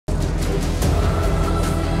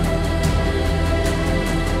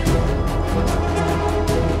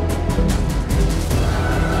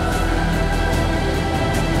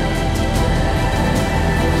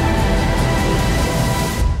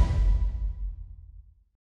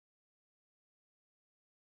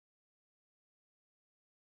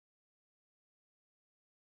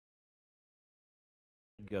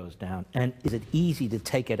goes down? And is it easy to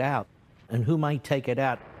take it out? And who might take it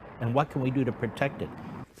out? And what can we do to protect it?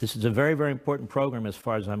 This is a very, very important program as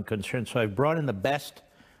far as I'm concerned. So I've brought in the best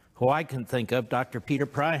who I can think of. Dr. Peter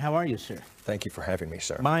Pry, how are you, sir? Thank you for having me,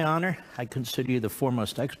 sir. My honor. I consider you the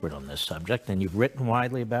foremost expert on this subject, and you've written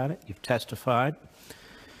widely about it. You've testified.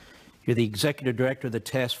 You're the executive director of the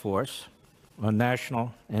task force on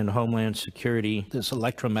national and homeland security, this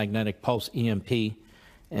electromagnetic pulse EMP,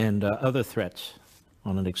 and other threats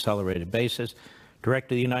on an accelerated basis.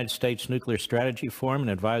 Director of the United States Nuclear Strategy Forum and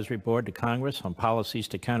Advisory Board to Congress on policies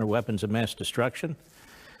to counter weapons of mass destruction.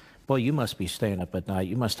 Boy, you must be staying up at night.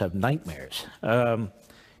 You must have nightmares.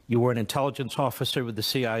 You were an intelligence officer with the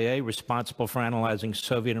CIA responsible for analyzing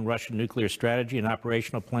Soviet and Russian nuclear strategy and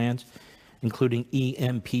operational plans, including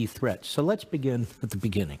EMP threats. So let's begin at the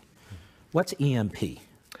beginning. What's EMP?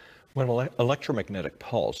 Well, electromagnetic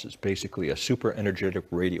pulse is basically a super energetic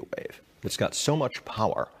radio wave that's got so much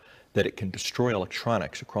power that it can destroy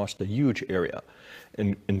electronics across a huge area.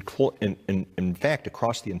 In fact,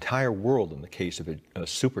 across the entire world in the case of a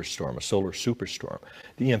superstorm, a solar superstorm.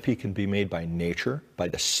 The EMP can be made by nature, by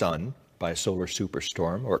the sun, by a solar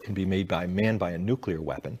superstorm, or it can be made by man by a nuclear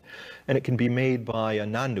weapon, and it can be made by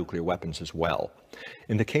non-nuclear weapons as well.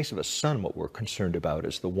 In the case of a sun, what we're concerned about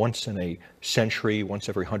is the once in a century, once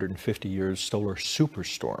every 150 years solar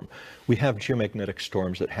superstorm. We have geomagnetic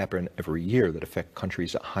storms that happen every year that affect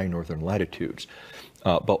countries at high northern latitudes.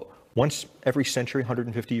 But once every century,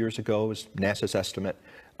 150 years ago, is NASA's estimate,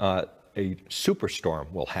 a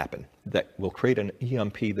superstorm will happen that will create an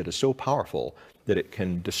EMP that is so powerful that it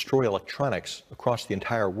can destroy electronics across the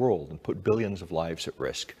entire world and put billions of lives at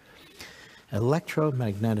risk.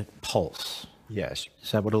 Electromagnetic pulse. Yes.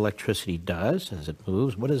 Is that what electricity does as it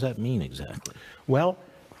moves? What does that mean exactly? Well,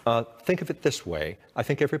 think of it this way. I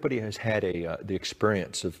think everybody has had the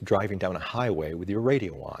experience of driving down a highway with your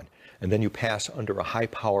radio on, and then you pass under a high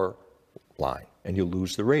power line and you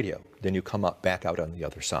lose the radio. Then you come back out on the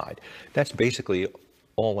other side. That's basically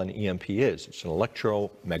all an EMP is. It's an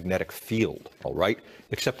electromagnetic field, all right?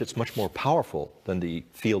 Except it's much more powerful than the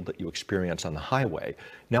field that you experience on the highway.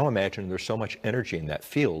 Now imagine there's so much energy in that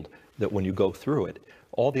field that when you go through it,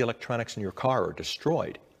 all the electronics in your car are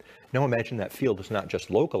destroyed. Now imagine that field is not just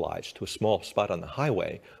localized to a small spot on the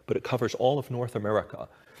highway, but it covers all of North America,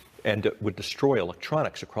 and it would destroy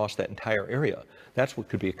electronics across that entire area. That's what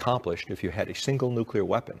could be accomplished if you had a single nuclear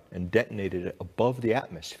weapon and detonated it above the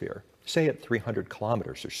atmosphere, say at 300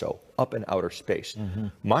 kilometers or so, up in outer space. Mm-hmm.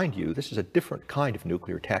 Mind you, this is a different kind of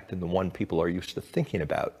nuclear attack than the one people are used to thinking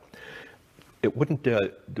about. It wouldn't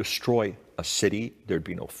destroy a city. There'd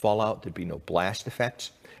be no fallout. There'd be no blast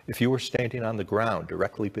effects. If you were standing on the ground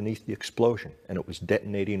directly beneath the explosion and it was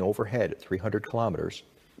detonating overhead at 300 kilometers,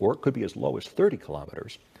 or it could be as low as 30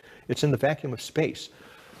 kilometers, it's in the vacuum of space,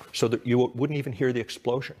 so that you wouldn't even hear the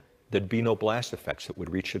explosion. There'd be no blast effects that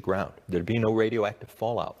would reach the ground. There'd be no radioactive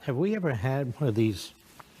fallout. Have we ever had one of these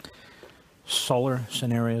solar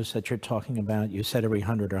scenarios that you're talking about? You said every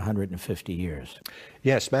 100 or 150 years.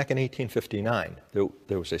 Yes, back in 1859,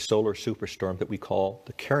 there was a solar superstorm that we call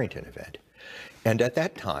the Carrington event. And at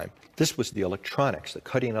that time, this was the electronics, the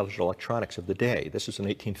cutting-edge electronics of the day. This is an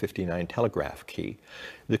 1859 telegraph key.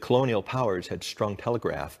 The colonial powers had strung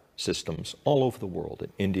telegraph systems all over the world,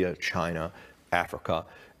 in India, China, Africa,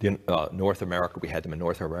 North America. We had them in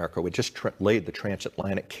North America. We just laid the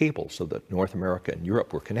transatlantic cable so that North America and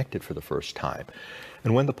Europe were connected for the first time.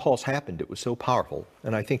 And when the pulse happened, it was so powerful,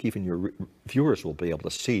 and I think even your viewers will be able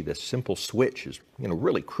to see this simple switch is,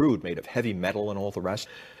 really crude, made of heavy metal and all the rest.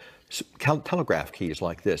 So, telegraph keys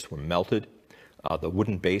like this were melted. The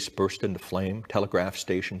wooden base burst into flame. Telegraph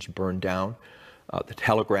stations burned down. The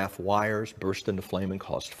telegraph wires burst into flame and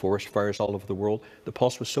caused forest fires all over the world. The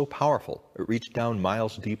pulse was so powerful, it reached down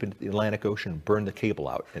miles deep into the Atlantic Ocean, burned the cable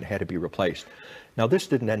out, and had to be replaced. Now, this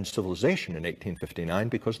didn't end civilization in 1859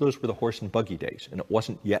 because those were the horse and buggy days, and it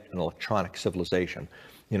wasn't yet an electronic civilization.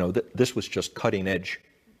 This was just cutting-edge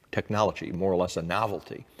technology, more or less a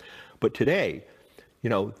novelty. But today,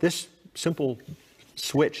 this simple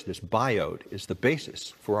switch, this biode, is the basis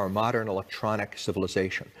for our modern electronic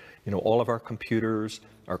civilization. All of our computers,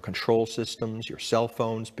 our control systems, your cell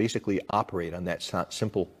phones basically operate on that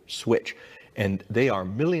simple switch. And they are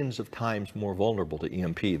millions of times more vulnerable to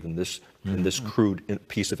EMP than this crude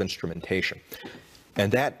piece of instrumentation.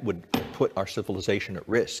 And that would put our civilization at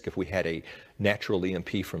risk if we had a natural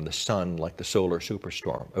EMP from the sun like the solar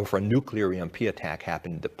superstorm, or if a nuclear EMP attack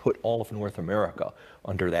happened that put all of North America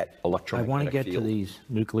under that electromagnetic field. I want to get to these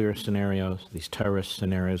nuclear scenarios, these terrorist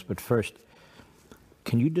scenarios, but first,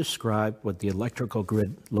 Can you describe what the electrical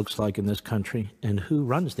grid looks like in this country and who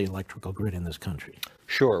runs the electrical grid in this country?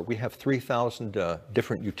 Sure. We have 3,000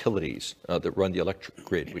 different utilities that run the electric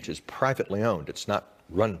grid, which is privately owned. It's not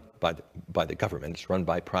run by the government. It's run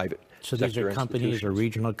by private So sector these are companies or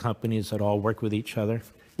regional companies that all work with each other?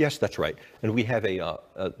 Yes, that's right. And we have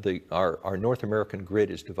our North American grid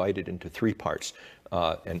is divided into three parts,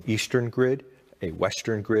 an eastern grid, a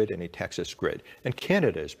western grid, and a Texas grid. And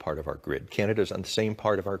Canada is part of our grid. Canada is on the same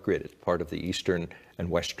part of our grid. It's part of the eastern and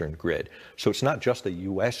western grid. So it's not just a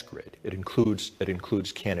U.S. grid. It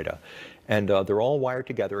includes Canada. And they're all wired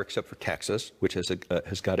together except for Texas, which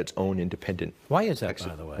has got its own independent. Why is that,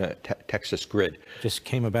 by the way? Texas grid. Just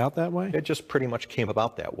came about that way? It just pretty much came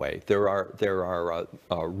about that way. There are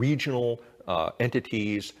regional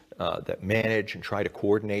entities that manage and try to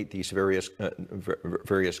coordinate these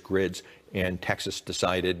various grids. And Texas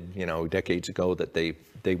decided, decades ago that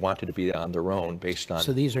they wanted to be on their own based on.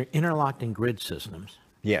 So these are interlocking grid systems.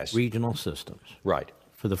 Yes. Regional systems. Right.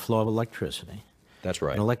 For the flow of electricity. That's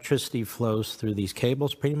right. And electricity flows through these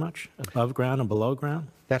cables pretty much, above ground and below ground?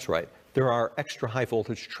 That's right. There are extra high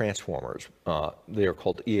voltage transformers. They are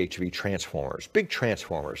called EHV transformers. Big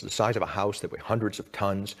transformers, the size of a house that weigh hundreds of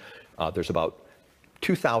tons. There's about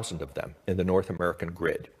 2,000 of them in the North American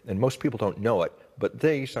grid. And most people don't know it, but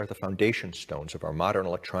these are the foundation stones of our modern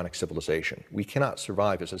electronic civilization. We cannot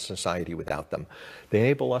survive as a society without them. They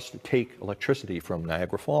enable us to take electricity from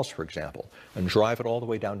Niagara Falls, for example, and drive it all the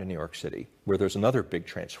way down to New York City, where there's another big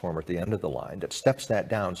transformer at the end of the line that steps that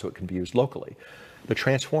down so it can be used locally. The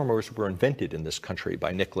transformers were invented in this country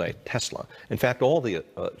by Nikola Tesla. In fact, all the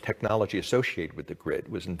technology associated with the grid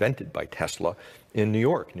was invented by Tesla in New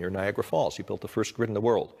York, near Niagara Falls. He built the first grid in the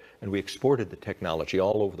world, and we exported the technology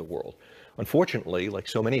all over the world. Unfortunately, like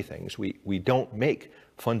so many things, we don't make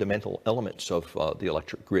fundamental elements of the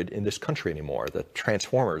electric grid in this country anymore. The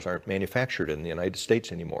transformers aren't manufactured in the United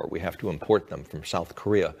States anymore. We have to import them from South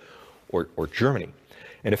Korea or Germany.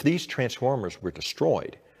 And if these transformers were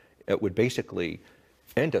destroyed, it would basically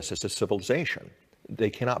end us as a civilization. They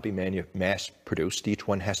cannot be mass-produced. Each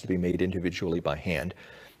one has to be made individually by hand.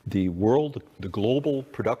 The global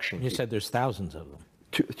production. You said there's thousands of them.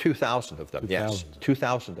 2,000 of them, yes.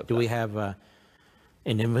 2,000 of them. Do we have an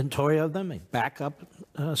inventory of them, backup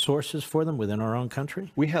sources for them within our own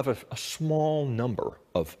country? We have a small number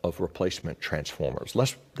of replacement transformers,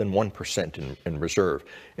 less than 1% in reserve.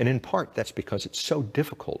 And in part, that's because it's so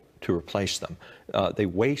difficult to replace them. They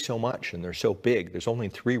weigh so much and they're so big. There's only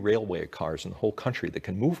 3 railway cars in the whole country that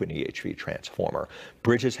can move an EHV transformer.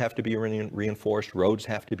 Bridges have to be reinforced, roads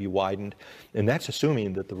have to be widened, and that's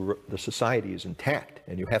assuming that the society is intact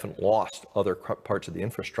and you haven't lost other parts of the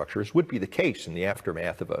infrastructure, as would be the case in the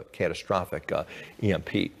aftermath of a catastrophic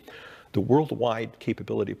EMP. The worldwide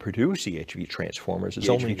capability to produce EHV transformers is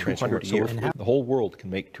only 200 a year. The whole world can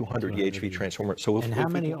make 200 EHV transformers. So and how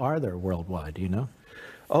many are there worldwide, do you know?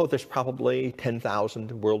 Oh, there's probably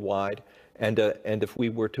 10,000 worldwide. And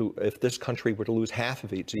if this country were to lose half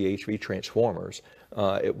of its EHV transformers,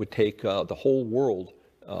 it would take the whole world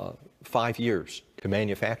 5 years to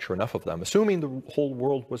manufacture enough of them, assuming the whole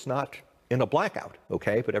world was not in a blackout,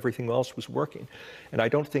 okay, but everything else was working. And I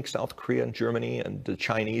don't think South Korea and Germany and the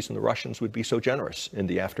Chinese and the Russians would be so generous in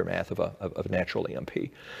the aftermath of a natural EMP.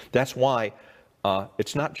 That's why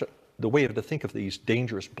it's not just the way to think of these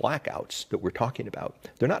dangerous blackouts that we're talking about.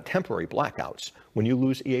 They're not temporary blackouts. When you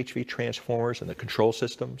lose EHV transformers and the control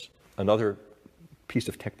systems, another piece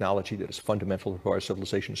of technology that is fundamental to our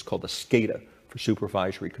civilization is called the SCADA, for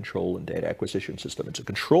Supervisory Control and Data Acquisition System. It's a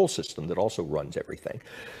control system that also runs everything.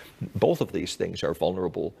 Both of these things are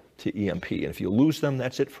vulnerable to EMP, and if you lose them,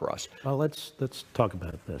 that's it for us. Well, let's talk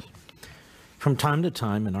about this. From time to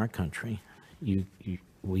time in our country,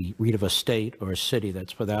 we read of a state or a city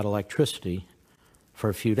that's without electricity for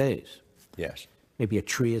a few days. Yes. Maybe a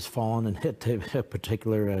tree has fallen and hit a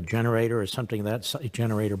particular generator or something, that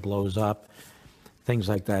generator blows up, things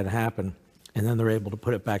like that happen. And then they're able to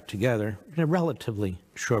put it back together in a relatively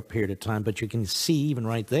short period of time. But you can see even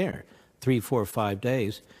right there, 3, 4, 5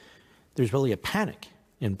 days, there's really a panic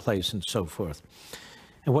in place and so forth.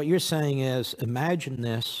 And what you're saying is, imagine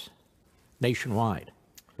this nationwide.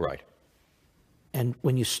 Right. And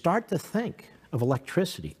when you start to think of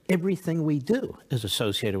electricity, everything we do is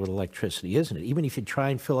associated with electricity, isn't it? Even if you try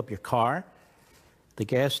and fill up your car, the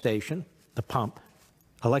gas station, the pump,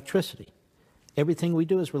 electricity. Everything we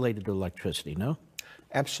do is related to electricity, no?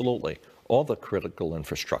 Absolutely. All the critical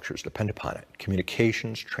infrastructures depend upon it.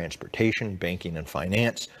 Communications, transportation, banking, and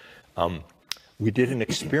finance. We did an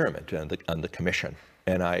experiment on the commission,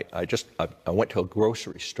 and I went to a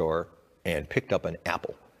grocery store and picked up an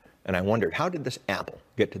apple. And I wondered, how did this apple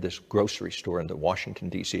get to this grocery store in the Washington,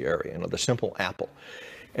 D.C. area, the simple apple?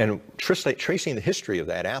 And tracing the history of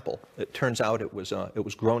that apple, it turns out it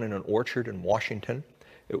was grown in an orchard in Washington.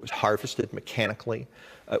 It was harvested mechanically.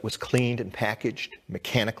 It was cleaned and packaged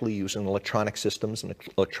mechanically using electronic systems and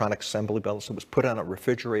electronic assembly belts. It was put on a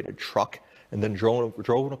refrigerated truck and then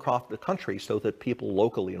drove across the country so that people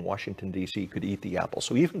locally in Washington, D.C. could eat the apple.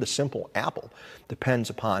 So even the simple apple depends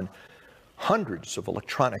upon hundreds of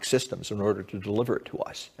electronic systems in order to deliver it to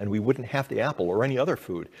us. And we wouldn't have the apple or any other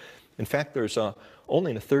food. In fact, there's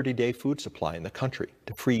only a 30-day food supply in the country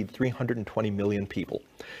to feed 320 million people.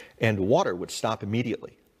 And water would stop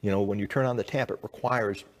immediately. When you turn on the tap, it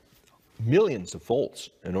requires millions of volts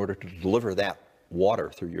in order to deliver that water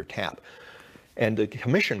through your tap. And the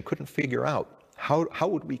commission couldn't figure out how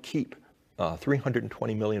would we keep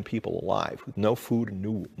 320 million people alive with no food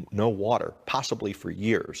and no water, possibly for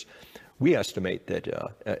years. We estimate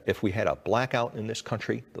that if we had a blackout in this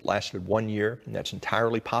country that lasted 1 year, and that's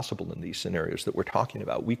entirely possible in these scenarios that we're talking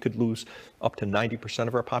about, we could lose up to 90%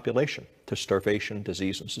 of our population to starvation,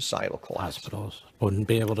 disease, and societal collapse. Hospitals wouldn't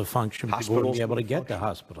be able to function. People wouldn't be able to get to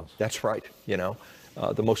hospitals. That's right.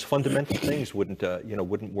 The most fundamental things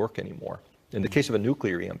wouldn't work anymore. In the case of a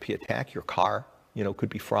nuclear EMP attack, your car, could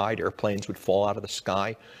be fried. Airplanes would fall out of the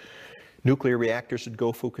sky. Nuclear reactors would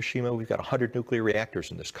go Fukushima. We've got 100 nuclear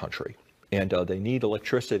reactors in this country. And they need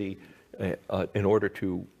electricity in order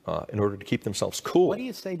to keep themselves cool. What do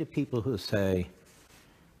you say to people who say,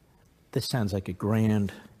 this sounds like a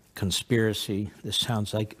grand conspiracy, this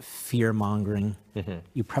sounds like fear-mongering? Mm-hmm.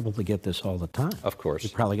 You probably get this all the time. Of course. You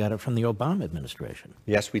probably got it from the Obama administration.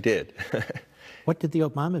 Yes, we did. What did the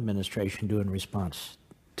Obama administration do in response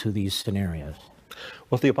to these scenarios?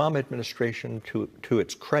 Well, the Obama administration, to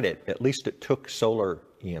its credit, at least it took solar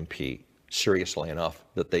EMP seriously enough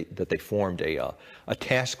that they formed a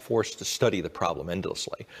task force to study the problem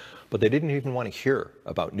endlessly. But they didn't even want to hear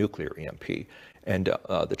about nuclear EMP. And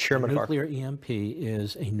the chairman of our... Nuclear EMP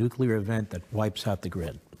is a nuclear event that wipes out the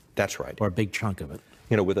grid. That's right. Or a big chunk of it.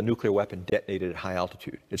 With a nuclear weapon detonated at high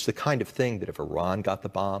altitude. It's the kind of thing that if Iran got the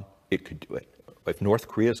bomb, it could do it. If North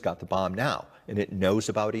Korea's got the bomb now, and it knows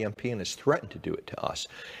about EMP and is threatened to do it to us.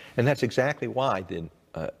 And that's exactly why the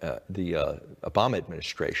Obama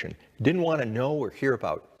administration didn't want to know or hear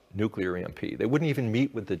about nuclear EMP. They wouldn't even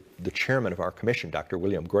meet with the chairman of our commission, Dr.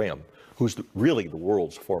 William Graham, who's really the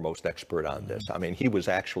world's foremost expert on this. I mean, he was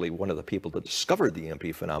actually one of the people that discovered the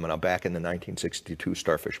EMP phenomenon back in the 1962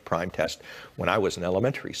 Starfish Prime test when I was in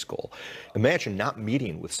elementary school. Imagine not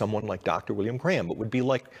meeting with someone like Dr. William Graham. It would be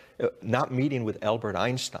like not meeting with Albert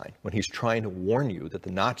Einstein when he's trying to warn you that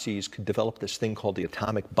the Nazis could develop this thing called the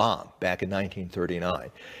atomic bomb back in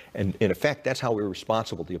 1939. And in effect, that's how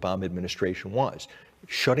irresponsible the Obama administration was,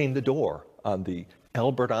 shutting the door on the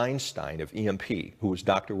Albert Einstein of EMP, who was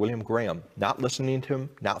Dr. William Graham, not listening to him,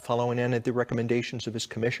 not following any of the recommendations of his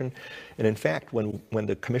commission. And in fact, when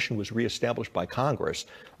the commission was reestablished by Congress,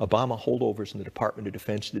 Obama holdovers in the Department of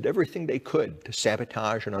Defense did everything they could to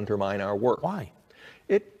sabotage and undermine our work. Why?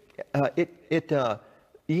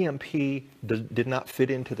 EMP did not fit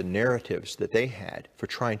into the narratives that they had for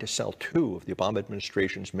trying to sell two of the Obama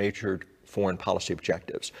administration's major foreign policy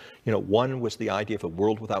objectives. One was the idea of a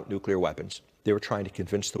world without nuclear weapons. They were trying to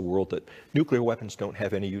convince the world that nuclear weapons don't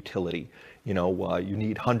have any utility. You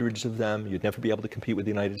need hundreds of them. You'd never be able to compete with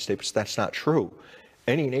the United States. That's not true.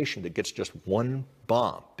 Any nation that gets just one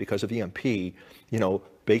bomb because of EMP,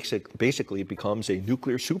 basically becomes a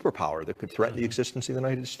nuclear superpower that could threaten the existence of the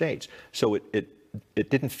United States. So it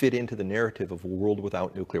didn't fit into the narrative of a world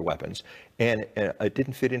without nuclear weapons, and it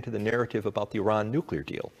didn't fit into the narrative about the Iran nuclear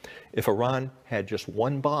deal. If Iran had just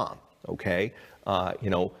one bomb,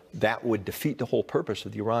 that would defeat the whole purpose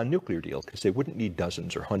of the Iran nuclear deal, because they wouldn't need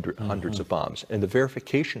dozens or hundreds of bombs. And the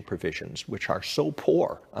verification provisions, which are so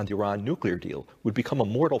poor on the Iran nuclear deal, would become a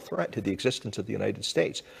mortal threat to the existence of the United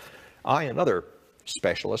States. I and other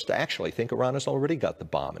specialists actually think Iran has already got the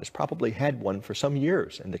bomb and has probably had one for some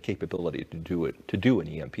years and the capability to do an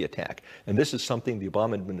EMP attack. And this is something the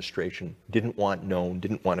Obama administration didn't want known,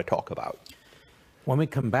 didn't want to talk about. When we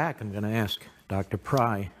come back, I'm going to ask Dr.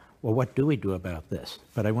 Pry, well, what do we do about this?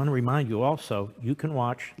 But I want to remind you also, you can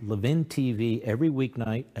watch Levin TV every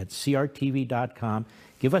weeknight at crtv.com.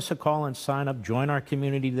 Give us a call and sign up. Join our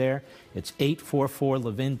community there. It's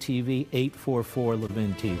 844-LEVIN-TV,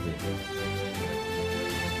 844-LEVIN-TV.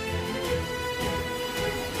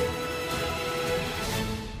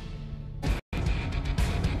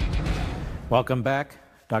 Welcome back,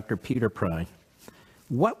 Dr. Peter Pry.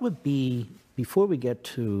 What would be, before we get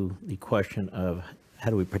to the question of how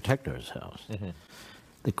do we protect ourselves,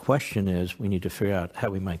 The question is, we need to figure out how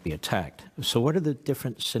we might be attacked. So what are the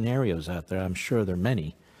different scenarios out there? I'm sure there are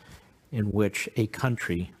many in which a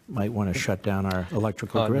country might want to shut down our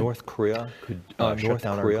electrical grid. North Korea could shut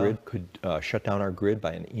down our grid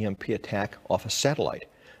by an EMP attack off a satellite.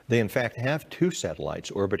 They, in fact, have 2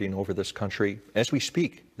 satellites orbiting over this country as we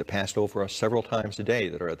speak that passed over us several times a day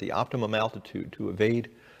that are at the optimum altitude to evade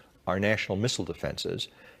our national missile defenses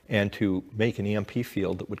and to make an EMP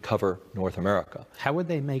field that would cover North America. How would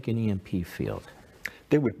they make an EMP field?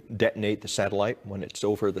 They would detonate the satellite when it's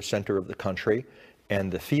over the center of the country,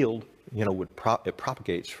 and the field, it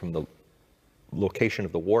propagates from the location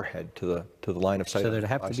of the warhead to the line of sight. So there'd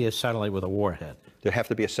have to be a satellite with a warhead. There'd have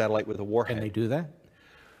to be a satellite with a warhead. Can they do that?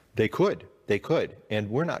 They could, and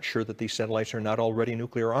we're not sure that these satellites are not already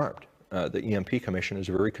nuclear armed. The EMP Commission is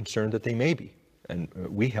very concerned that they may be, and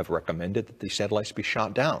we have recommended that these satellites be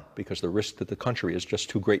shot down because the risk to the country is just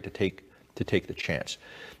too great to take the chance.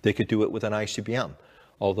 They could do it with an ICBM,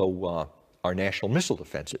 although our national missile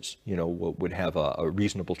defenses, would have a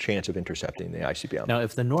reasonable chance of intercepting the ICBM. Now,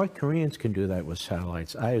 if the North Koreans can do that with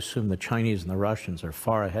satellites, I assume the Chinese and the Russians are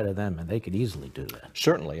far ahead of them, and they could easily do that.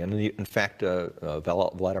 Certainly, and in fact,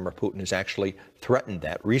 Vladimir Putin has actually threatened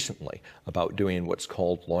that recently about doing what's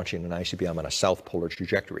called launching an ICBM on a south polar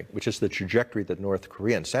trajectory, which is the trajectory that North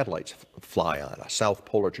Korean satellites fly on, a south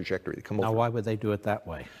polar trajectory. They come over. Now, why would they do it that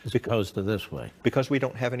way as opposed to this way? Because we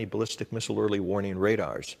don't have any ballistic missile early warning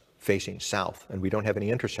radars facing south, and we don't have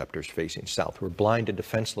any interceptors facing south. We're blind and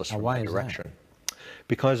defenseless from that direction.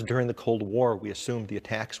 Because during the Cold War, we assumed the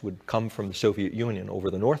attacks would come from the Soviet Union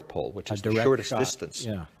over the North Pole, which is the shortest distance.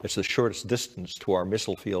 Yeah. It's the shortest distance to our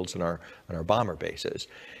missile fields and our bomber bases.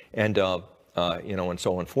 And, and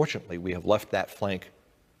so unfortunately, we have left that flank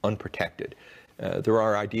unprotected. There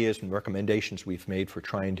are ideas and recommendations we've made for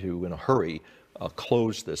trying to, in a hurry,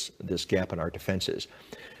 close this gap in our defenses.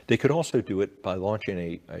 They could also do it by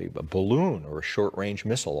launching a balloon or a short-range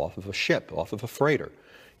missile off of a ship, off of a freighter.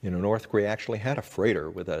 North Korea actually had a freighter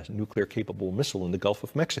with a nuclear-capable missile in the Gulf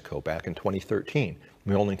of Mexico back in 2013.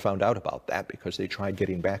 We only found out about that because they tried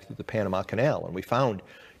getting back through the Panama Canal, and we found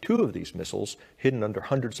 2 of these missiles hidden under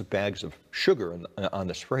hundreds of bags of sugar on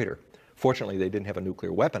this freighter. Fortunately, they didn't have a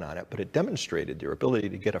nuclear weapon on it, but it demonstrated their ability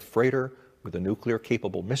to get a freighter with a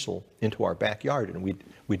nuclear-capable missile into our backyard, and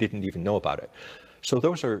we didn't even know about it. So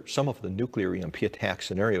those are some of the nuclear EMP attack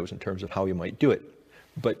scenarios in terms of how you might do it.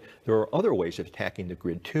 But there are other ways of attacking the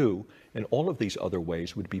grid too, and all of these other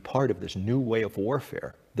ways would be part of this new way of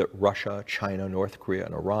warfare that Russia, China, North Korea,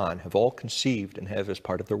 and Iran have all conceived and have as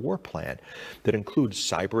part of their war plan that includes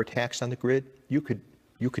cyber attacks on the grid. You could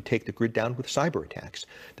take the grid down with cyber attacks.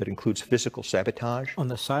 That includes physical sabotage. On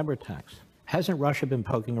the cyber attacks, hasn't Russia been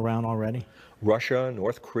poking around already? Russia,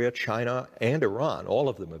 North Korea, China, and Iran, all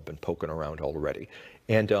of them have been poking around already.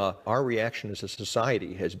 And our reaction as a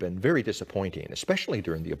society has been very disappointing, especially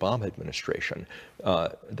during the Obama administration.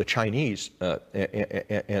 The Chinese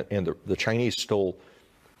the Chinese stole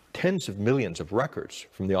tens of millions of records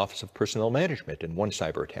from the Office of Personnel Management in one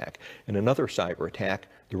cyber attack. In another cyber attack,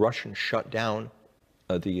 the Russians shut down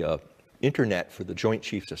the internet for the Joint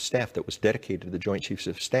Chiefs of Staff that was dedicated to the Joint Chiefs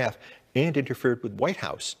of Staff and interfered with White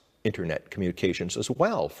House internet communications as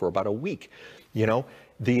well for about a week. At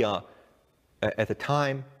the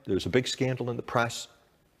time, there was a big scandal in the press.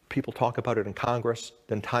 People talk about it in Congress,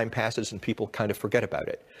 then time passes and people kind of forget about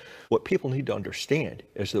it. What people need to understand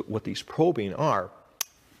is that what these probing are,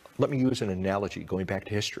 let me use an analogy going back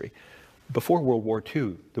to history. Before World War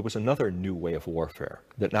II, there was another new way of warfare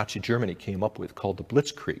that Nazi Germany came up with called the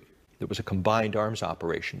Blitzkrieg. There was a combined arms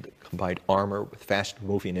operation that combined armor with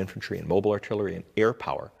fast-moving infantry and mobile artillery and air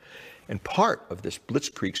power. And part of this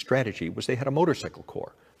Blitzkrieg strategy was they had a motorcycle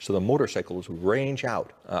corps. So the motorcycles would range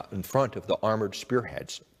out in front of the armored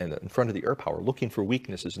spearheads and in front of the air power, looking for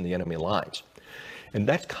weaknesses in the enemy lines. And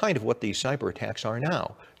that's kind of what these cyber attacks are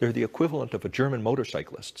now. They're the equivalent of a German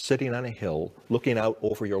motorcyclist sitting on a hill, looking out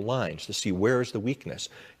over your lines to see where is the weakness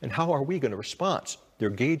and how are we going to respond. They're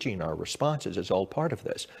gauging our responses as all part of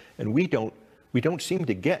this. And we don't seem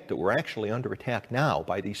to get that we're actually under attack now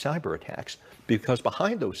by these cyber attacks, because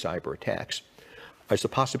behind those cyber attacks is the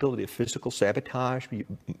possibility of physical sabotage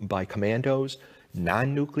by commandos,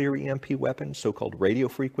 non-nuclear EMP weapons, so-called radio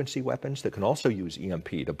frequency weapons that can also use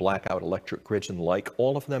EMP to black out electric grids and the like,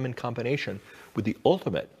 all of them in combination with the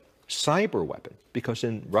ultimate cyber weapon. Because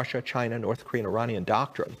in Russia, China, North Korea, and Iranian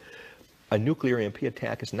doctrine, a nuclear EMP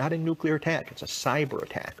attack is not a nuclear attack, it's a cyber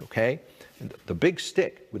attack, okay? And the big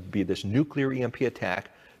stick would be this nuclear EMP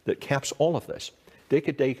attack that caps all of this. They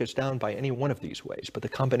could take us down by any one of these ways, but the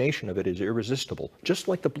combination of it is irresistible. Just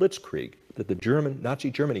like the Blitzkrieg that the Nazi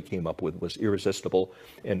Germany came up with was irresistible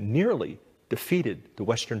and nearly defeated the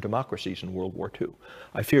Western democracies in World War II.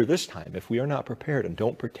 I fear this time, if we are not prepared and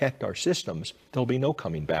don't protect our systems, there'll be no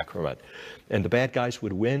coming back from it. And the bad guys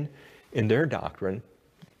would win in their doctrine.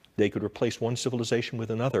 They could replace one civilization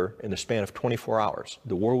with another in the span of 24 hours.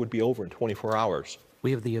 The war would be over in 24 hours.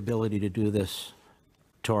 We have the ability to do this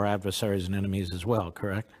to our adversaries and enemies as well,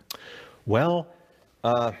 correct? Well,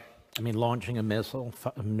 I mean, launching a missile,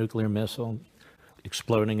 a nuclear missile,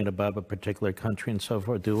 exploding it above a particular country and so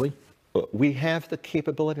forth, do we? we have the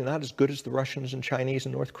capability, not as good as the Russians and Chinese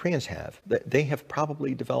and North Koreans have. They have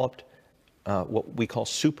probably developed what we call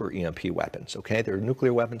super EMP weapons, okay? They're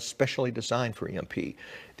nuclear weapons specially designed for EMP. The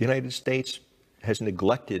United States has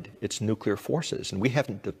neglected its nuclear forces, and we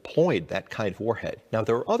haven't deployed that kind of warhead. Now,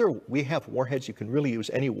 we have warheads. You can really use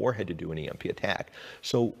any warhead to do an EMP attack.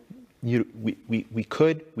 So we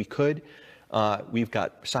could. We've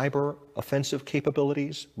got cyber offensive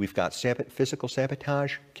capabilities. We've got physical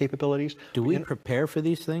sabotage capabilities. Do we prepare for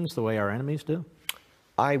these things the way our enemies do?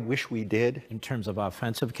 I wish we did. In terms of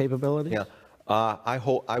offensive capabilities? Yeah.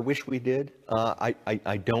 I wish we did.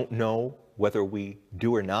 I don't know whether we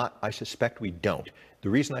do or not. I suspect we don't. The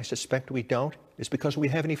reason I suspect we don't is because we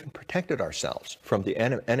haven't even protected ourselves from the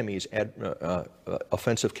enemy's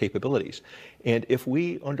offensive capabilities. And if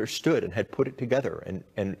we understood and had put it together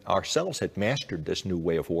and ourselves had mastered this new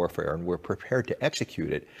way of warfare and were prepared to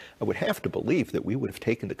execute it, I would have to believe that we would have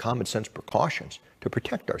taken the common sense precautions to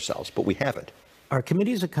protect ourselves, but we haven't. Are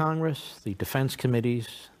committees of Congress, the defense committees,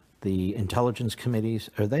 the intelligence committees,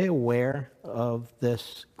 are they aware of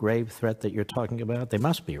this grave threat that you're talking about? They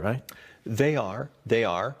must be, right? They are. They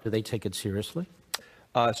are. Do they take it seriously?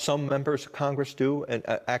 Some members of Congress do, and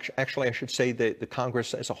actually I should say that the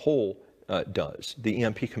Congress as a whole does. The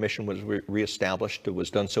EMP Commission was reestablished. It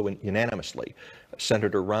was done so unanimously.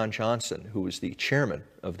 Senator Ron Johnson, who was the chairman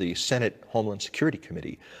of the Senate Homeland Security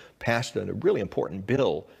Committee, passed a really important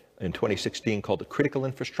bill in 2016 called the Critical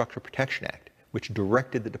Infrastructure Protection Act, which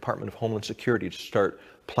directed the Department of Homeland Security to start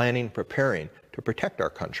planning, preparing to protect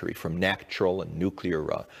our country from natural and nuclear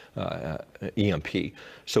EMP.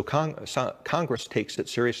 So Congress takes it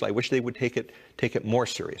seriously. I wish they would take it more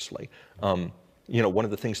seriously. You know, one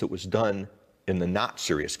of the things that was done in the not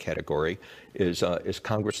serious category is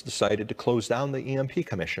Congress decided to close down the EMP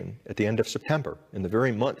Commission at the end of September, in the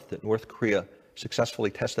very month that North Korea successfully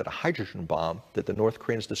tested a hydrogen bomb that the North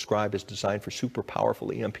Koreans describe as designed for super powerful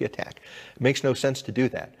EMP attack. It makes no sense to do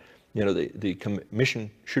that. You know, the commission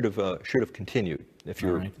should have continued if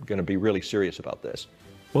you're going to be really serious about this.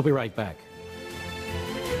 We'll be right back.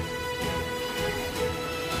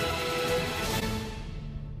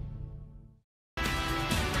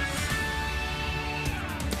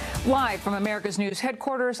 Live from America's News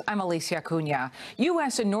headquarters, I'm Alicia Acuna.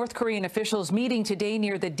 U.S. and North Korean officials meeting today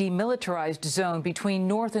near the demilitarized zone between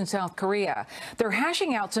North and South Korea. They're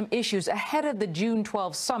hashing out some issues ahead of the June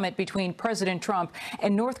 12 summit between President Trump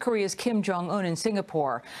and North Korea's Kim Jong-un in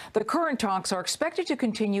Singapore. The current talks are expected to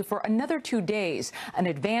continue for another 2 days. An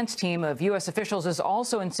advance team of U.S. officials is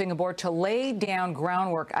also in Singapore to lay down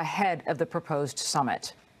groundwork ahead of the proposed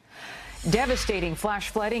summit. Devastating flash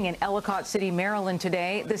flooding in Ellicott City, Maryland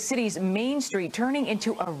today. The city's main street turning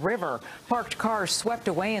into a river. Parked cars swept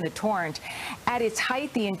away in the torrent. At its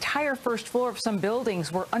height, the entire first floor of some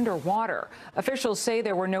buildings were underwater. Officials say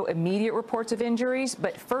there were no immediate reports of injuries,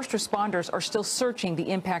 but first responders are still searching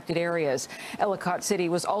the impacted areas. Ellicott City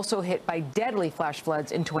was also hit by deadly flash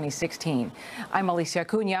floods in 2016. I'm Alicia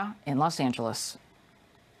Acuna in Los Angeles.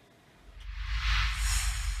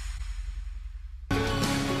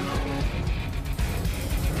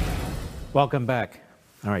 Welcome back.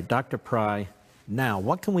 All right, Dr. Pry, now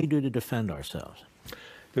what can we do to defend ourselves?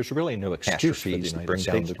 There's really no excuse for the United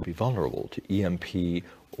States to be vulnerable to EMP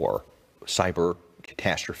or cyber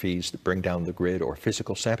catastrophes that bring down the grid or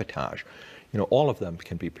physical sabotage. You know, all of them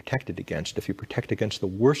can be protected against if you protect against the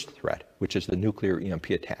worst threat, which is the nuclear EMP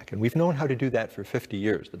attack. And we've known how to do that for 50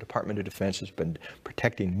 years. The Department of Defense has been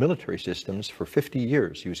protecting military systems for 50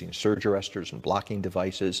 years using surge arresters and blocking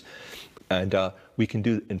devices. And we can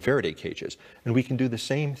do in Faraday cages. And we can do the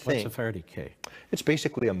same thing. What's a Faraday cage? It's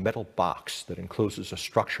basically a metal box that encloses a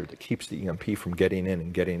structure that keeps the EMP from getting in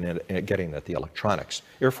and getting at the electronics.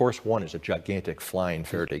 Air Force One is a gigantic flying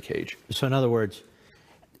Faraday cage. So in other words,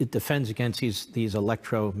 it defends against these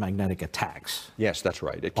electromagnetic attacks. Yes, that's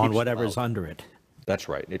right. On whatever's under it. That's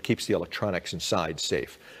right. It keeps the electronics inside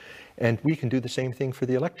safe. And we can do the same thing for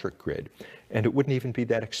the electric grid. And it wouldn't even be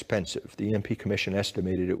that expensive. The EMP Commission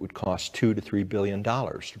estimated it would cost $2 to $3 billion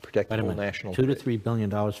to protect the whole national grid. $2 to $3 billion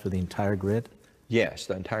for the entire grid? Yes,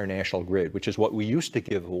 the entire national grid, which is what we used to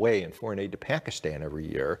give away in foreign aid to Pakistan every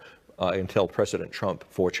year until President Trump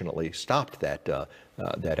fortunately stopped that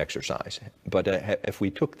exercise. But if we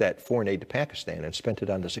took that foreign aid to Pakistan and spent it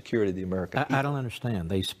on the security of the American people. I don't understand.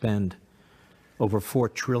 They spend over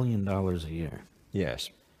 $4 trillion a year. Yes.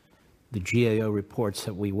 The GAO reports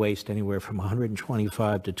that we waste anywhere from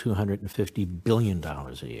 $125 to $250 billion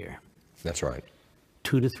a year. That's right.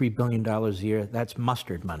 $2 to $3 billion a year, that's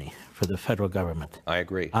mustard money for the federal government. I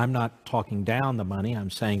agree. I'm not talking down the money. I'm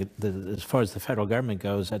saying that as far as the federal government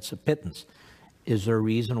goes, that's a pittance. Is there a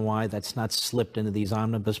reason why that's not slipped into these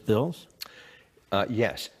omnibus bills?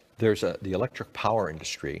 Yes. There's the electric power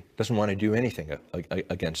industry doesn't want to do anything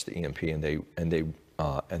against the EMP, and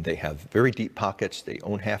they have very deep pockets. They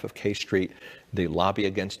own half of K Street. They lobby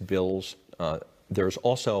against bills. There's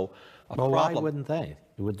also a problem. Why wouldn't they?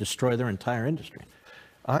 It would destroy their entire industry.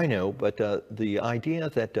 I know, but the idea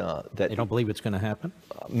that They don't believe it's going to happen?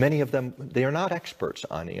 Many of them, they are not experts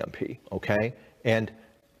on EMP, okay? And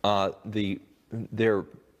they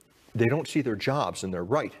don't see their jobs, and they're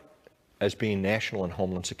right, as being national and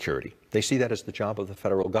homeland security. They see that as the job of the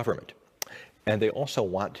federal government. And they also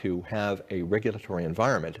want to have a regulatory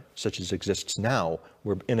environment such as exists now,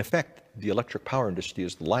 where in effect the electric power industry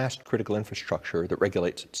is the last critical infrastructure that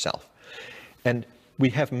regulates itself. And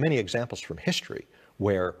we have many examples from history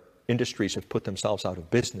where industries have put themselves out of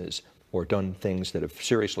business or done things that have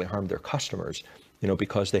seriously harmed their customers,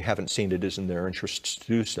 because they haven't seen it as in their interests to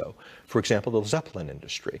do so. For example, the Zeppelin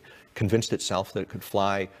industry convinced itself that it could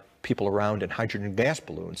fly people around in hydrogen gas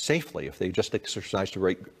balloons safely if they just exercised the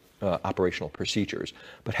right operational procedures.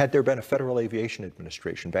 But had there been a Federal Aviation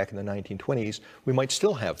Administration back in the 1920s, we might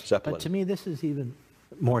still have Zeppelin. But to me, this is even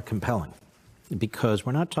more compelling, because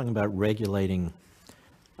we're not talking about regulating,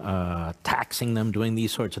 taxing them, doing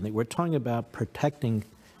these sorts of things. We're talking about protecting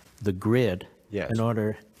the grid in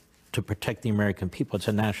order to protect the American people. It's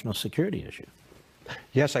a national security issue.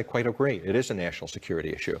 Yes, I quite agree. It is a national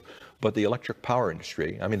security issue. But the electric power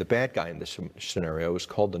industry, I mean, the bad guy in this scenario is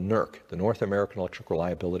called the NERC, the North American Electric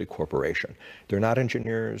Reliability Corporation. They're not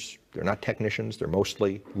engineers, they're not technicians, they're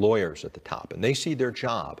mostly lawyers at the top. And they see their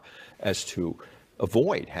job as to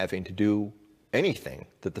avoid having to do anything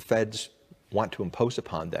that the feds want to impose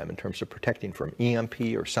upon them in terms of protecting from EMP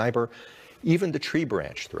or cyber, even the tree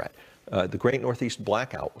branch threat. The Great Northeast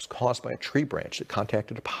Blackout was caused by a tree branch that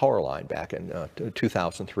contacted a power line back in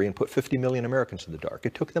 2003 and put 50 million Americans in the dark.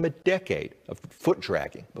 It took them a decade of foot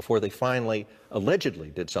dragging before they finally allegedly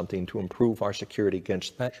did something to improve our security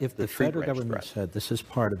against if the the tree federal branch government threat. said this is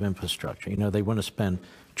part of infrastructure, they want to spend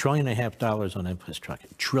 $1.5 trillion on infrastructure,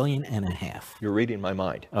 $1.5 trillion. You're reading my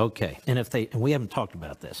mind. Okay, and we haven't talked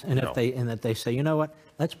about this, and No. if they say, you know what,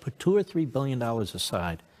 let's put $2 or $3 billion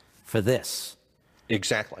aside for this.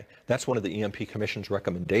 Exactly. That's one of the EMP Commission's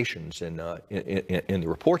recommendations in the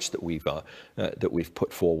reports that we've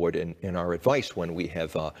put forward in our advice when we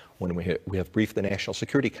have briefed the National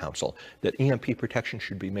Security Council, that EMP protection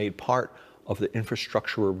should be made part of the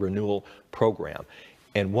infrastructure renewal program.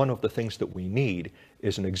 And one of the things that we need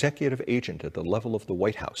is an executive agent at the level of the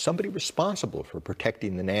White House, somebody responsible for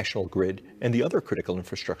protecting the national grid and the other critical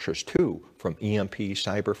infrastructures too, from EMP,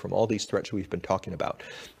 cyber, from all these threats we've been talking about.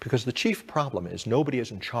 Because the chief problem is nobody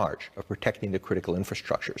is in charge of protecting the critical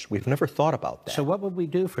infrastructures. We've never thought about that. So what would we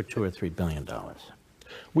do for $2 or $3 billion?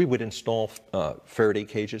 We would install Faraday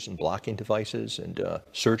cages and blocking devices and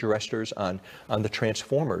surge arresters on the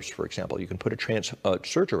transformers, for example. You can put a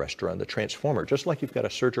surge arrestor on the transformer, just like you've got a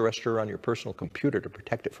surge arrestor on your personal computer to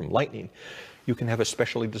protect it from lightning. You can have a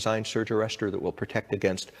specially designed surge arrestor that will protect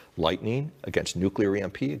against lightning, against nuclear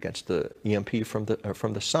EMP, against the EMP from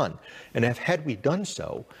the sun. And had we done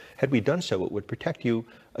so, it would protect you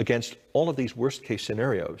against all of these worst-case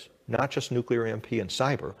scenarios, not just nuclear EMP and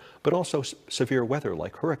cyber, but also severe weather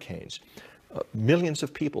like hurricanes. Millions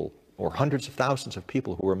of people, or hundreds of thousands of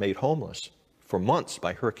people who were made homeless for months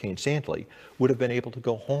by Hurricane Sandy would have been able to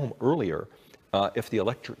go home earlier if the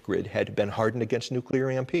electric grid had been hardened against nuclear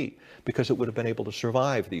EMP, because it would have been able to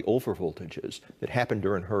survive the overvoltages that happened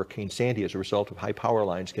during Hurricane Sandy as a result of high power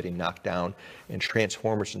lines getting knocked down and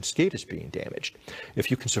transformers and SCADAs being damaged. If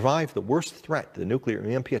you can survive the worst threat, the nuclear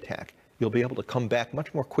EMP attack, you'll be able to come back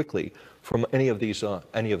much more quickly from any of these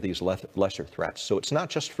lesser threats. So it's not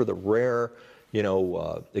just for the rare,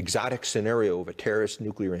 exotic scenario of a terrorist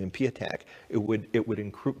nuclear EMP attack. It would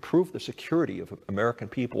improve the security of American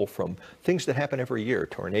people from things that happen every year: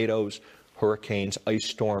 tornadoes, hurricanes, ice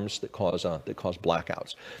storms that cause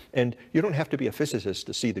blackouts. And you don't have to be a physicist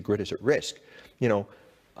to see the grid is at risk. You know,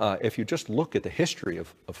 if you just look at the history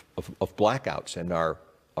of blackouts and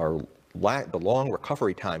the long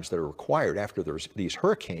recovery times that are required after there's these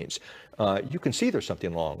hurricanes, you can see there's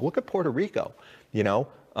something wrong. Look at Puerto Rico.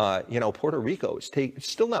 Puerto Rico is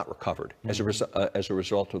still not recovered as a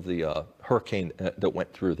result of the hurricane that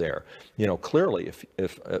went through there. You know, clearly,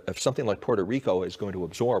 if something like Puerto Rico is going to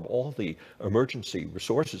absorb all the emergency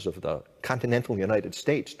resources of the continental United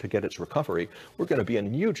States to get its recovery, we're going to be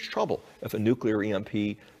in huge trouble if a nuclear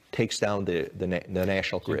EMP takes down the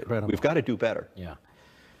national grid. Incredible. We've got to do better. Yeah.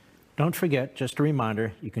 Don't forget, just a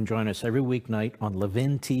reminder, you can join us every weeknight on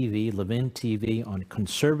Levin TV on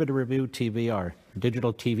Conservative Review TV, our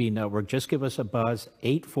digital TV network. Just give us a buzz,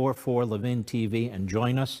 844-LEVIN-TV, and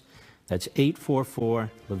join us. That's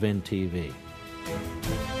 844-LEVIN-TV.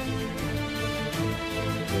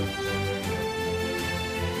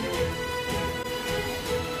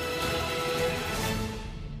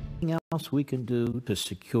 Anything else we can do to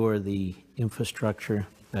secure the infrastructure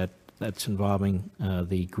that's involving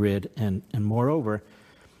the grid, and moreover,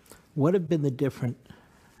 what have been the different?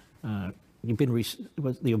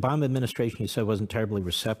 The Obama administration, you said, wasn't terribly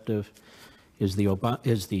receptive. Is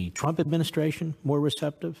the Trump administration more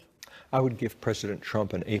receptive? I would give President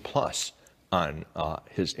Trump an A+ on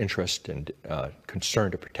his interest and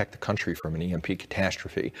concern to protect the country from an EMP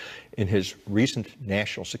catastrophe. In his recent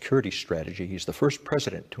national security strategy, he's the first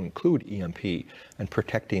president to include EMP and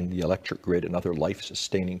protecting the electric grid and other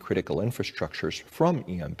life-sustaining critical infrastructures from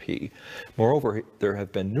EMP. Moreover, there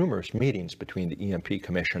have been numerous meetings between the EMP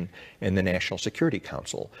Commission and the National Security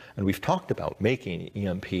Council, and we've talked about making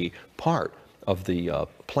EMP part of the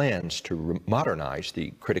plans to modernize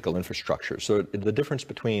the critical infrastructure. So the difference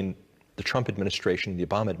between the Trump administration and the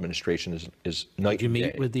Obama administration is night and day. Did you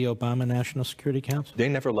meet with the Obama National Security Council? They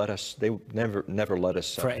never let us. They never let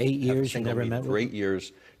us. For 8 years, you never met with them? For 8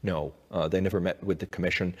 years, no. They never met with the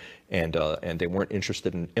commission, and they weren't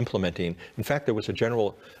interested in implementing. In fact, there was a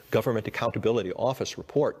General Government Accountability Office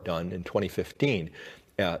report done in 2015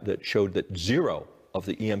 that showed that 0 of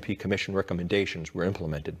the EMP Commission recommendations were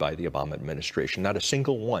implemented by the Obama administration. Not a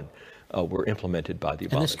single one were implemented by the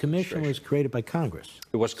Obama administration. And this commission was created by Congress.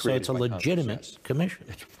 It was created so it's a legitimate commission.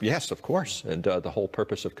 Yes, of course. And the whole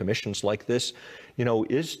purpose of commissions like this,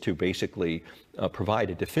 is to basically provide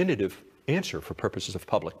a definitive answer for purposes of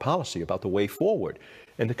public policy about the way forward.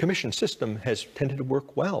 And the commission system has tended to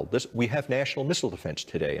work well. We have national missile defense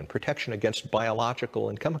today and protection against biological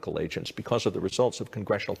and chemical agents because of the results of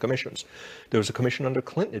congressional commissions. There was a commission under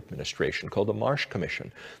Clinton administration called the Marsh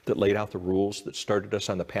Commission that laid out the rules that started us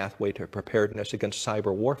on the pathway to preparedness against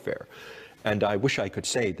cyber warfare. And I wish I could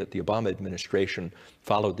say that the Obama administration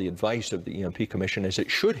followed the advice of the EMP Commission as it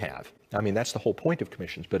should have. I mean, that's the whole point of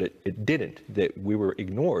commissions, but it didn't. That we were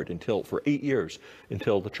ignored for 8 years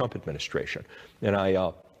until the Trump administration. And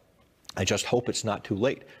I just hope it's not too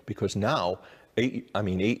late, because now, 8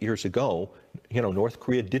 years ago, North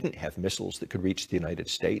Korea didn't have missiles that could reach the United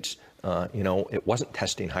States. It wasn't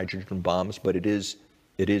testing hydrogen bombs, but it is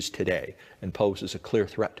today, and poses a clear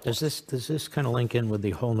threat. Does this kind of link in with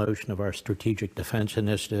the whole notion of our strategic defense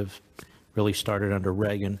initiative, really started under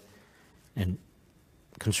Reagan, and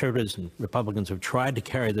conservatives and Republicans have tried to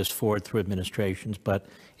carry this forward through administrations, but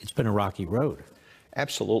it's been a rocky road.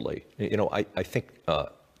 Absolutely. I think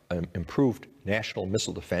improved national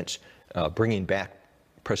missile defense, bringing back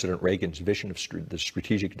President Reagan's vision of the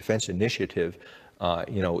Strategic Defense Initiative,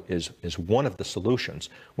 is one of the solutions.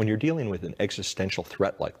 When you're dealing with an existential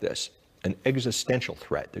threat like this, an existential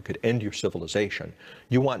threat that could end your civilization,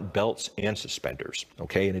 you want belts and suspenders,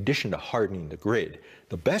 okay? In addition to hardening the grid,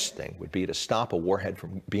 the best thing would be to stop a warhead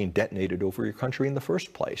from being detonated over your country in the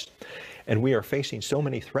first place. And we are facing so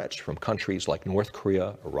many threats from countries like North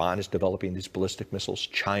Korea. Iran is developing these ballistic missiles.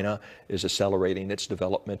 China is accelerating its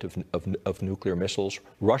development of nuclear missiles.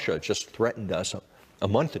 Russia just threatened us a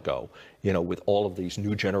month ago, with all of these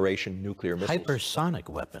new generation nuclear missiles. Hypersonic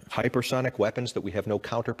weapons. Hypersonic weapons that we have no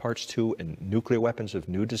counterparts to, and nuclear weapons of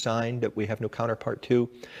new design that we have no counterpart to.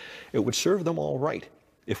 It would serve them all right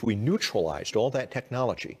if we neutralized all that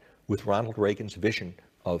technology with Ronald Reagan's vision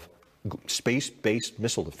of space-based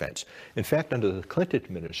missile defense. In fact, under the Clinton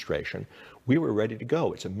administration, we were ready to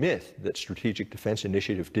go. It's a myth that Strategic Defense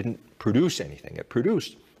Initiative didn't produce anything. It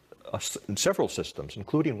produced several systems,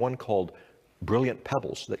 including one called Brilliant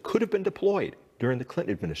Pebbles, that could have been deployed during the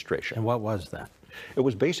Clinton administration. And what was that? It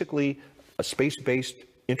was basically a space-based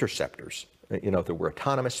interceptors. There were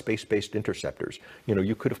autonomous space-based interceptors.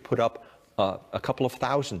 You could have put up a couple of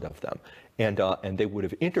thousand of them. And they would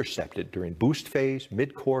have intercepted during boost phase,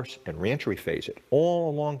 mid-course, and reentry phase, all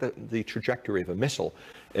along the trajectory of a missile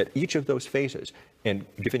at each of those phases, and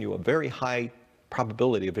given you a very high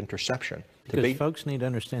probability of interception. Because folks need to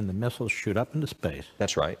understand the missiles shoot up into space.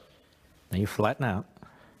 That's right. Then you flatten out,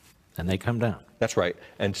 and they come down. That's right.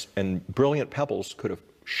 And brilliant pebbles could have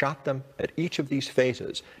shot them at each of these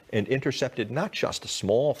phases and intercepted not just a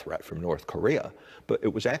small threat from North Korea, but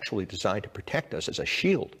it was actually designed to protect us as a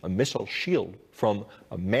shield, a missile shield from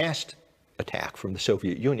a massed attack from the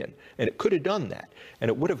Soviet Union. And it could have done that. And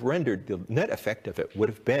it would have rendered, the net effect of it would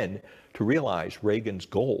have been to realize Reagan's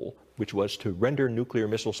goal, which was to render nuclear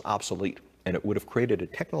missiles obsolete. And it would have created a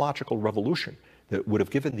technological revolution that would have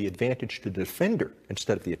given the advantage to the defender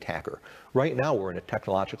instead of the attacker. Right now, we're in a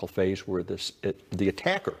technological phase where the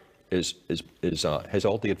attacker has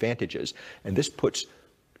all the advantages, and this puts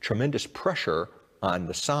tremendous pressure on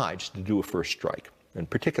the sides to do a first strike, and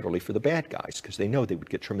particularly for the bad guys, because they know they would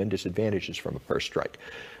get tremendous advantages from a first strike.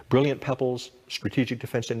 Brilliant Pebbles, Strategic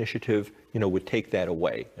Defense Initiative, would take that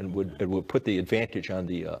away and would put the advantage on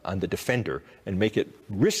the defender and make it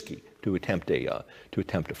risky to attempt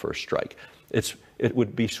a first strike. It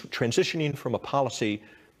would be transitioning from a policy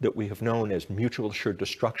that we have known as mutual assured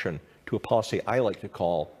destruction to a policy I like to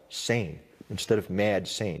call sane, instead of mad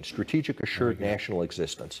sane, strategic assured national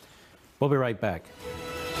existence. We'll be right back.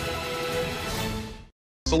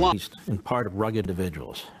 In part of rugged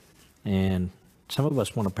individuals, and some of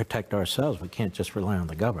us want to protect ourselves. We can't just rely on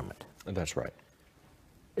the government. That's right.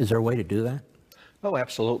 Is there a way to do that? Oh,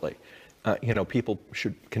 absolutely. People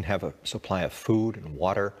can have a supply of food and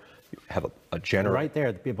water, have a generator. Right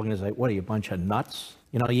there, the people are going to say, what are you, a bunch of nuts?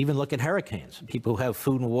 You even look at hurricanes. People who have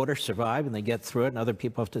food and water survive and they get through it, and other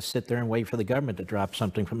people have to sit there and wait for the government to drop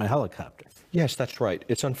something from a helicopter. Yes, that's right.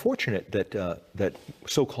 It's unfortunate that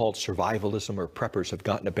so-called survivalism or preppers have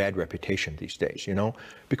gotten a bad reputation these days,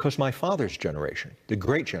 because my father's generation, the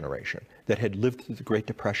great generation that had lived through the Great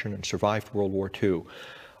Depression and survived World War II,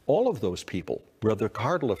 all of those people,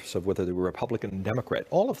 regardless of whether they were Republican and Democrat,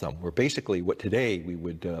 all of them were basically what today we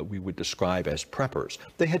would describe as preppers.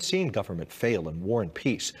 They had seen government fail in war and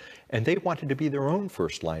peace, and they wanted to be their own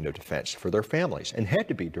first line of defense for their families, and had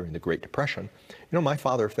to be during the Great Depression. My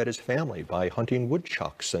father fed his family by hunting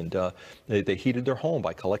woodchucks, and they heated their home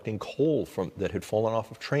by collecting coal that had fallen off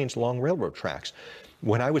of trains along railroad tracks.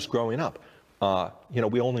 When I was growing up,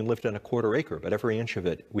 we only lived on a quarter acre, but every inch of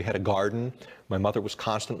it, we had a garden. My mother was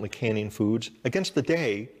constantly canning foods against the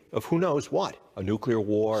day of who knows what, a nuclear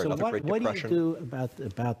war, another Great Depression. So what do you do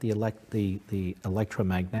about the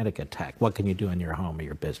electromagnetic attack? What can you do in your home or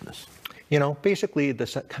your business? Basically the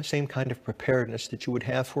same kind of preparedness that you would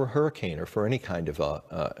have for a hurricane or for any kind of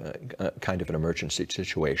an emergency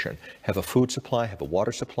situation. Have a food supply, have a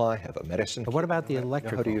water supply, have a medicine. But what about the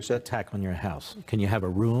electrical attack on your house? Can you have a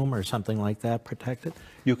room or something like that protected?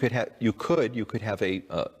 You could have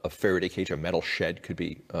a Faraday cage, a metal shed could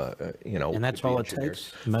be, And that's all it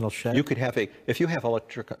takes, a metal shed? You could have if you have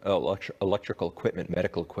electrical equipment,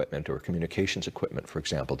 medical equipment, or communications equipment, for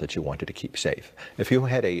example, that you wanted to keep safe. If you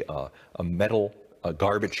had a metal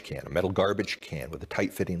garbage can with a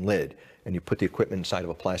tight-fitting lid, and you put the equipment inside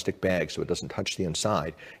of a plastic bag so it doesn't touch the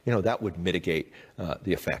inside, that would mitigate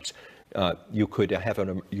the effects. You should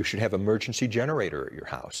have an emergency generator at your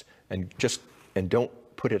house, and don't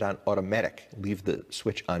put it on automatic. Leave the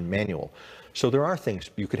switch on manual. So there are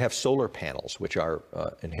things. You could have solar panels, which are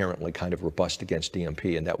inherently kind of robust against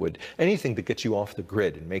DMP, and anything that gets you off the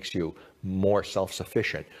grid and makes you more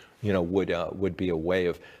self-sufficient, would be a way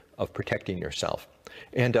of protecting yourself.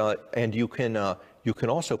 And you can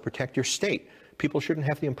also protect your state. People shouldn't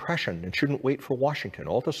have the impression and shouldn't wait for Washington.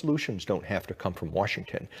 All the solutions don't have to come from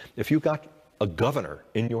Washington. If you got a governor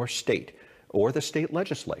in your state or the state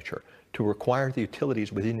legislature to require the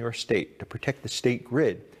utilities within your state to protect the state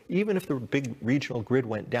grid, even if the big regional grid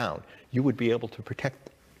went down, you would be able to protect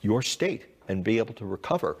your state and be able to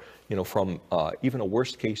recover, from even a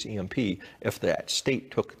worst-case EMP if that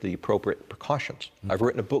state took the appropriate precautions. I've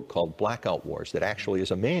written a book called Blackout Wars that actually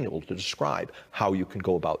is a manual to describe how you can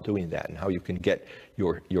go about doing that and how you can get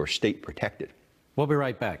your state protected. We'll be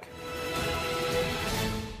right back.